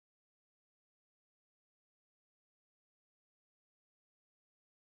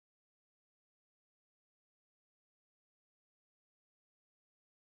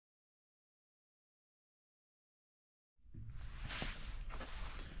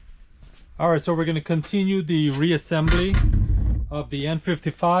Alright, so we're going to continue the reassembly of the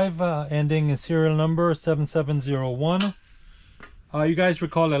N55 ending in serial number 7701. You guys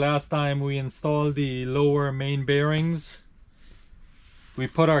recall the last time we installed the lower main bearings. We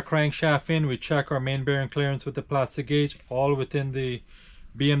put our crankshaft in, we check our main bearing clearance with the plastic gauge, all within the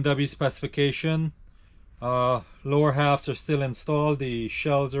BMW specification. Lower halves are still installed, the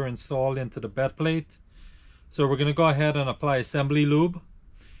shells are installed into the bed plate. So we're going to go ahead and apply assembly lube,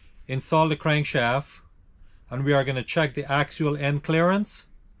 install the crankshaft, and we are going to check the axial end clearance,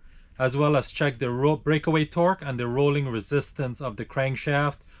 as well as check the breakaway torque and the rolling resistance of the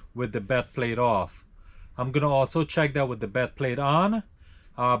crankshaft with the bed plate off. I'm going to also check that with the bed plate on,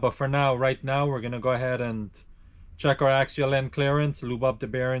 but for now, right now, we're going to go ahead and check our axial end clearance, lube up the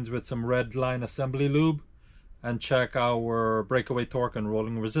bearings with some red line assembly lube, and check our breakaway torque and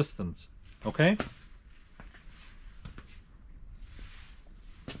rolling resistance. Okay?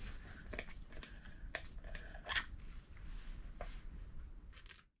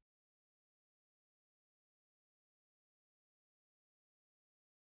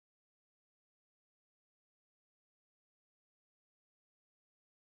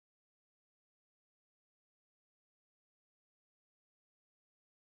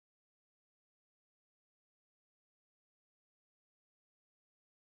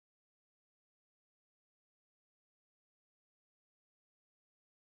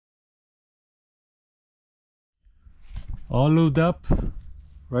 All lubed up,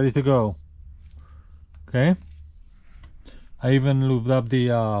 ready to go. Okay, I even lubed up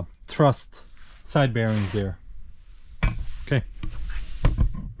the thrust side bearings there. Okay.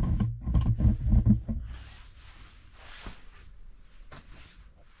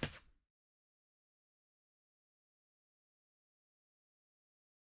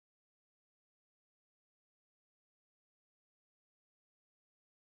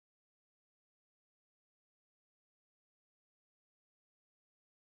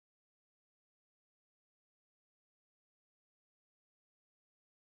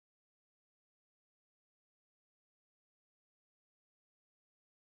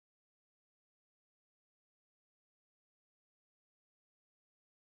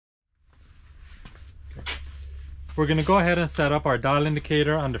 We're going to go ahead and set up our dial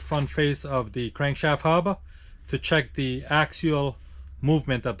indicator on the front face of the crankshaft hub to check the axial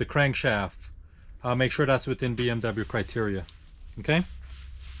movement of the crankshaft. Make sure that's within BMW criteria. Okay?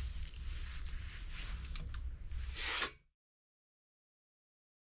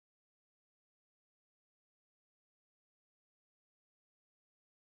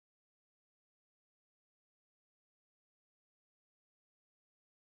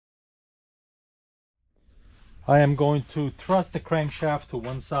 I am going to thrust the crankshaft to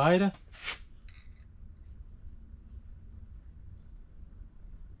one side.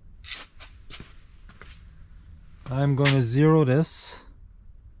 I'm going to zero this.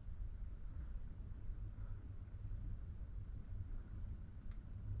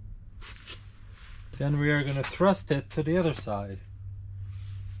 Then we are going to thrust it to the other side.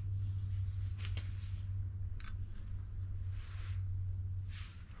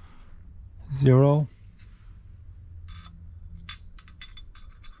 Zero.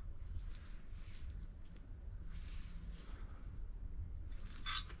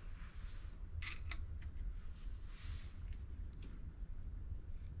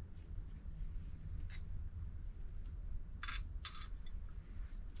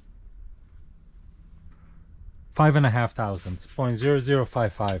 Five and a half thousandths,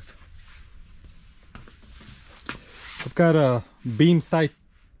 0.0055. I've got a beam style. You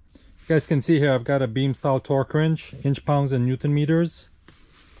guys can see here I've got a beam style torque wrench, inch pounds and Newton meters.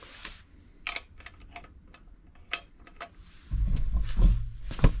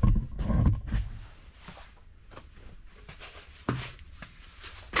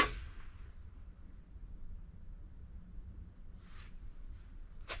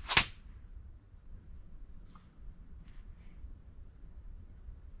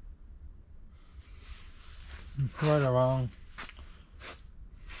 Right around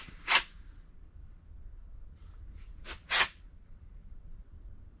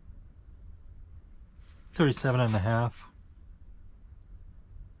 37.5.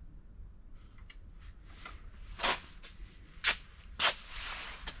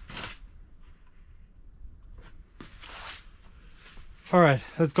 All right,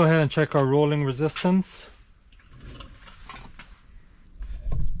 let's go ahead and check our rolling resistance.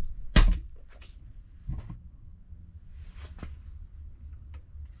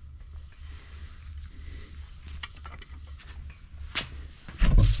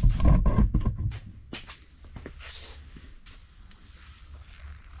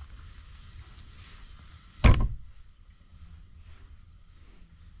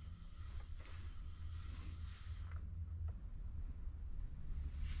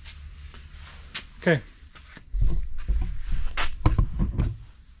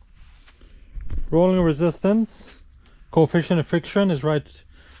 Rolling resistance, coefficient of friction is right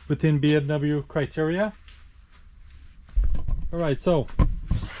within BMW criteria. Alright, so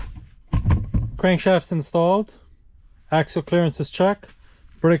crankshaft's installed, axial clearance is checked,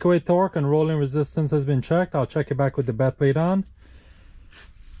 breakaway torque and rolling resistance has been checked. I'll check it back with the bed plate on.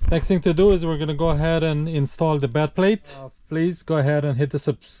 Next thing to do is we're going to go ahead and install the bed plate. Please go ahead and hit the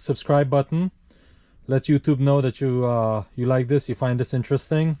subscribe button. Let YouTube know that you like this, you find this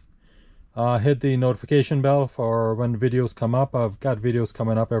interesting. Hit the notification bell for when videos come up. I've got videos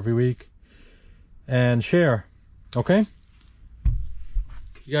coming up every week. And share. Okay?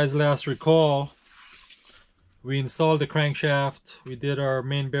 You guys last recall, we installed the crankshaft. We did our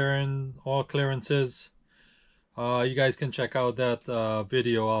main bearing, all clearances. You guys can check out that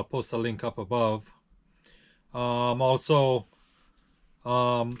video. I'll post a link up above. Also,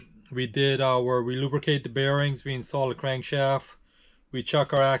 we lubricate the bearings. We install the crankshaft. We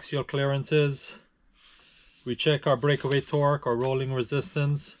check our axial clearances. We check our breakaway torque, our rolling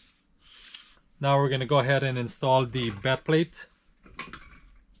resistance. Now we're going to go ahead and install the bed plate.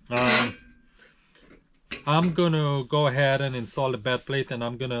 I'm going to go ahead and install the bed plate, and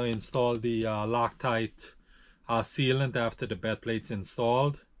I'm going to install the Loctite sealant after the bed plate's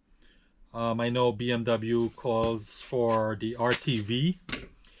installed. I know BMW calls for the RTV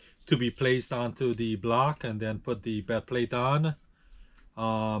to be placed onto the block and then put the bed plate on.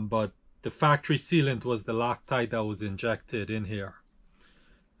 But the factory sealant was the Loctite that was injected in here.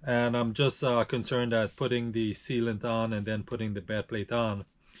 And I'm just concerned that putting the sealant on and then putting the bed plate on,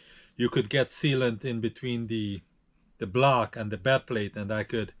 you could get sealant in between the block and the bed plate, and that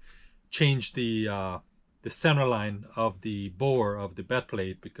could change the center line of the bore of the bed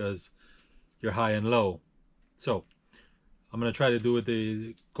plate because you're high and low. So I'm going to try to do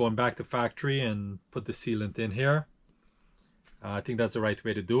it going back to factory and put the sealant in here. I think that's the right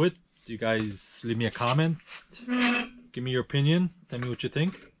way to do it. You guys leave me a comment. Give me your opinion. Tell me what you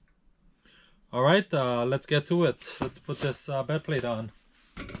think. Alright, let's get to it. Let's put this bed plate on.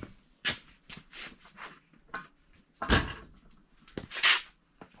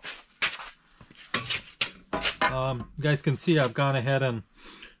 You guys can see I've gone ahead and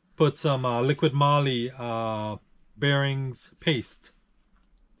put some liquid moly bearings paste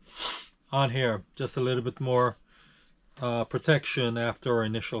on here. Just a little bit more protection after our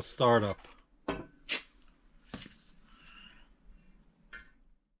initial startup.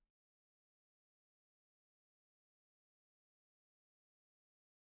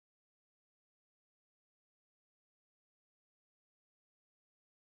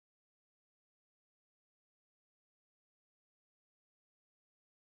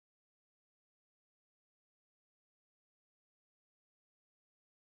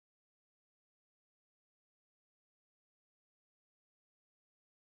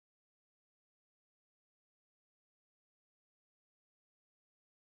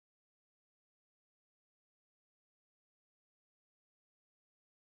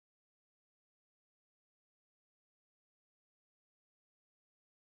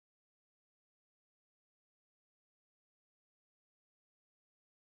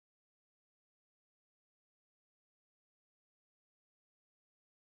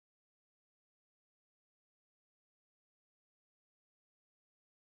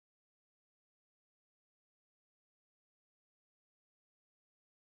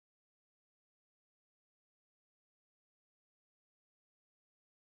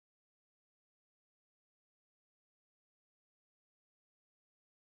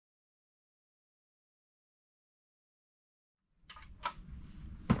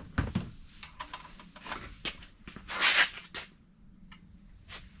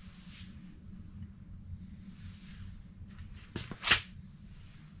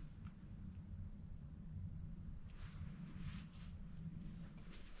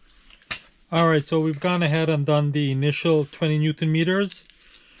 Alright, so we've gone ahead and done the initial 20 Newton meters.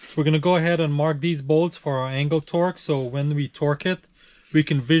 So we're going to go ahead and mark these bolts for our angle torque, so when we torque it, we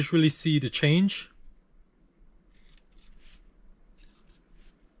can visually see the change.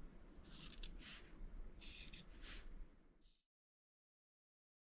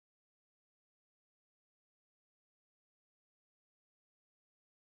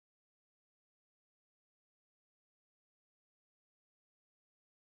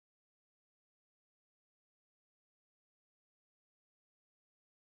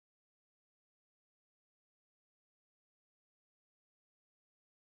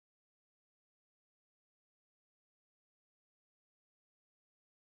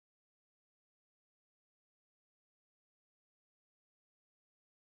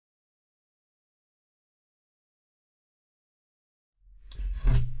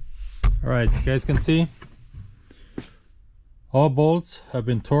 All right, you guys can see all bolts have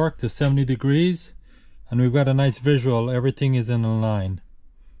been torqued to 70 degrees, and we've got a nice visual. Everything is in line.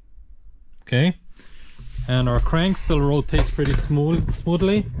 Okay, and our crank still rotates pretty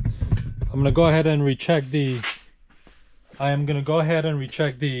smoothly. I'm gonna go ahead and recheck the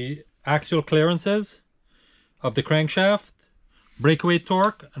axial clearances of the crankshaft, breakaway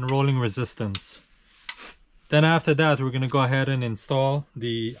torque, and rolling resistance. Then after that, we're gonna go ahead and install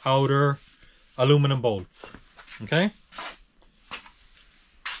the outer aluminum bolts. Okay.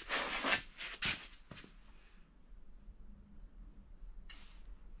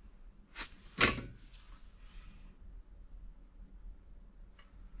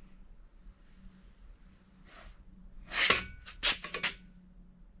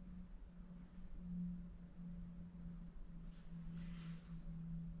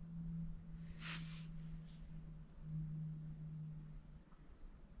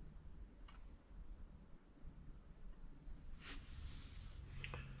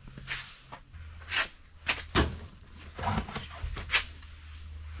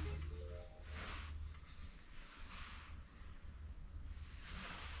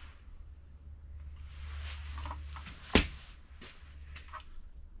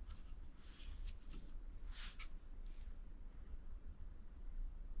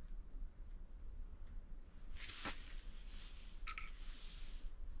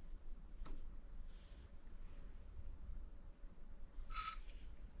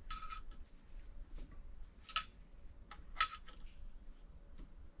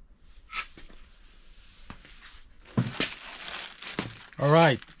 All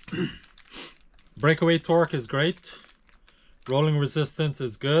right, breakaway torque is great. Rolling resistance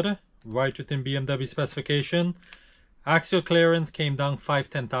is good, right within BMW specification. Axial clearance came down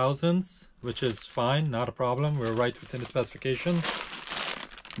 5/10,000ths, which is fine, not a problem. We're right within the specification.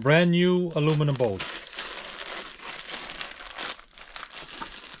 Brand new aluminum bolts.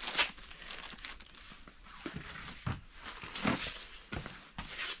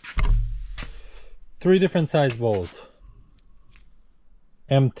 Three different size bolts.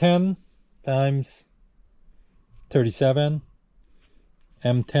 M10 times 37,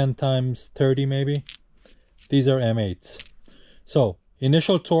 M10 times 30 maybe. These are M8s. So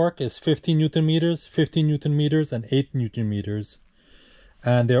initial torque is 15 Newton meters, 15 Newton meters, and 8 Newton meters.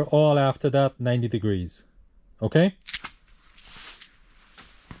 And they're all after that 90 degrees. Okay?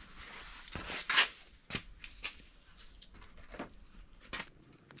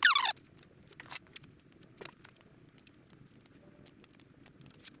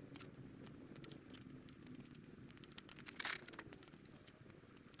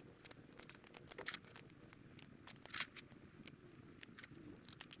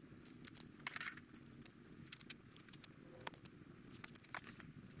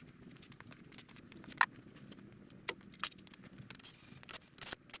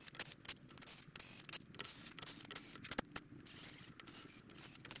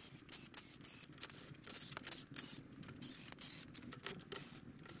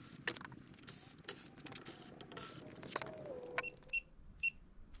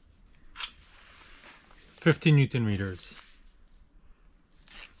 $15 Newton meters.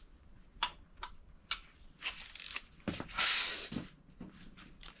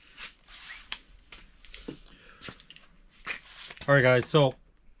 Alright guys, so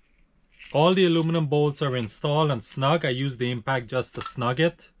all the aluminum bolts are installed and snug. I used the impact just to snug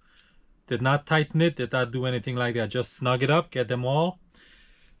it. Did not tighten it, did not do anything like that. Just snug it up, get them all.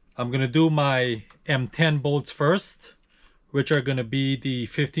 I'm going to do my M10 bolts first, which are going to be the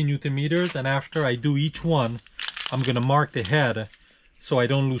 50 Newton meters. And after I do each one, I'm going to mark the head so I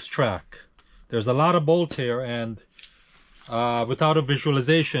don't lose track. There's a lot of bolts here, and without a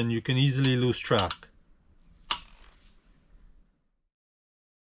visualization, you can easily lose track.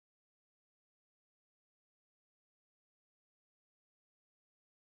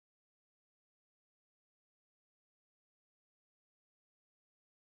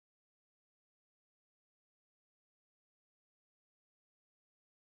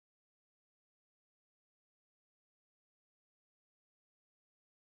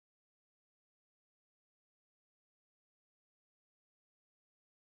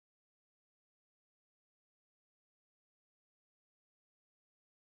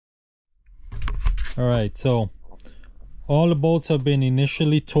 Alright, so all the bolts have been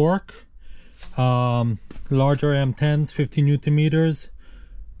initially torqued. Larger M10s, 50 Newton meters.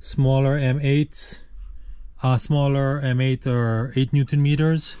 Smaller M8s, smaller M8 or 8 Newton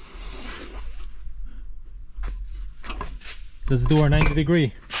meters. Let's do our 90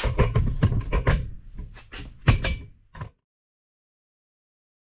 degree.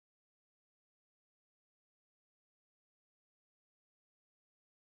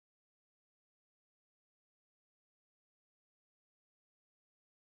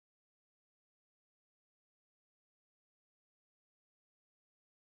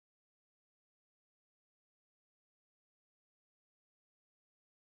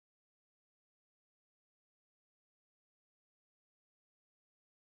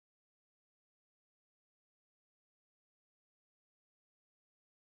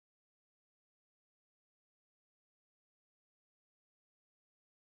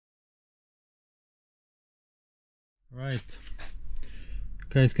 Right, you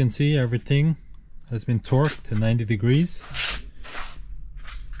guys can see everything has been torqued to 90 degrees.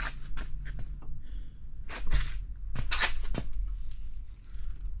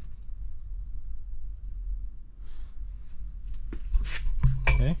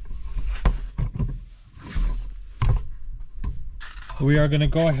 Okay, we are going to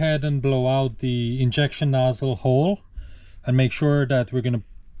go ahead and blow out the injection nozzle hole and make sure that we're going to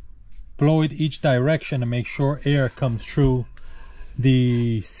blow it each direction and make sure air comes through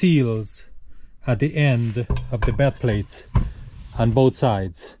the seals at the end of the bed plates on both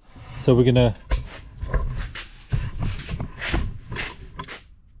sides. So we're gonna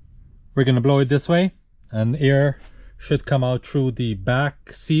blow it this way, and air should come out through the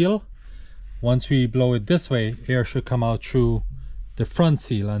back seal. Once we blow it this way, air should come out through the front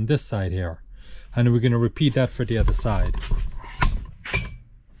seal on this side here, and we're going to repeat that for the other side.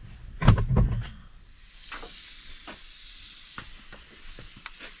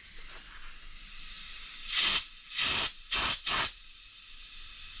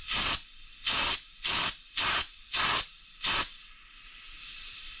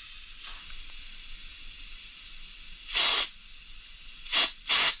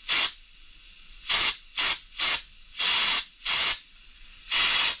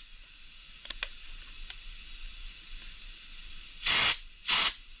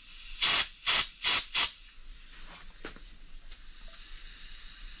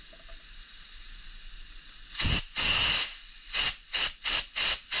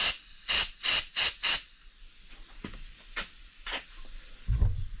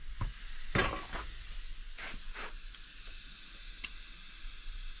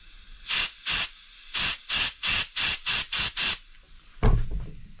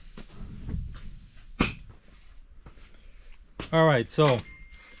 Alright, so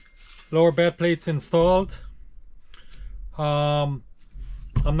lower bed plates installed. I'm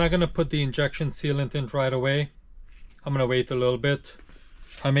not going to put the injection sealant in right away. I'm going to wait a little bit.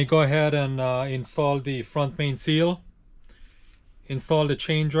 I may go ahead and install the front main seal, install the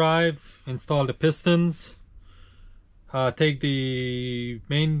chain drive, install the pistons, take the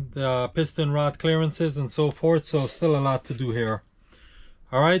main piston rod clearances and so forth. So still a lot to do here.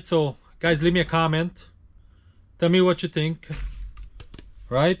 Alright, so guys, leave me a comment. Tell me what you think.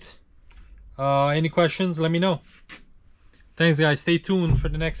 Right? Any questions? Let me know. Thanks guys. Stay tuned for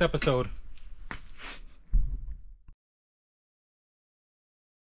the next episode.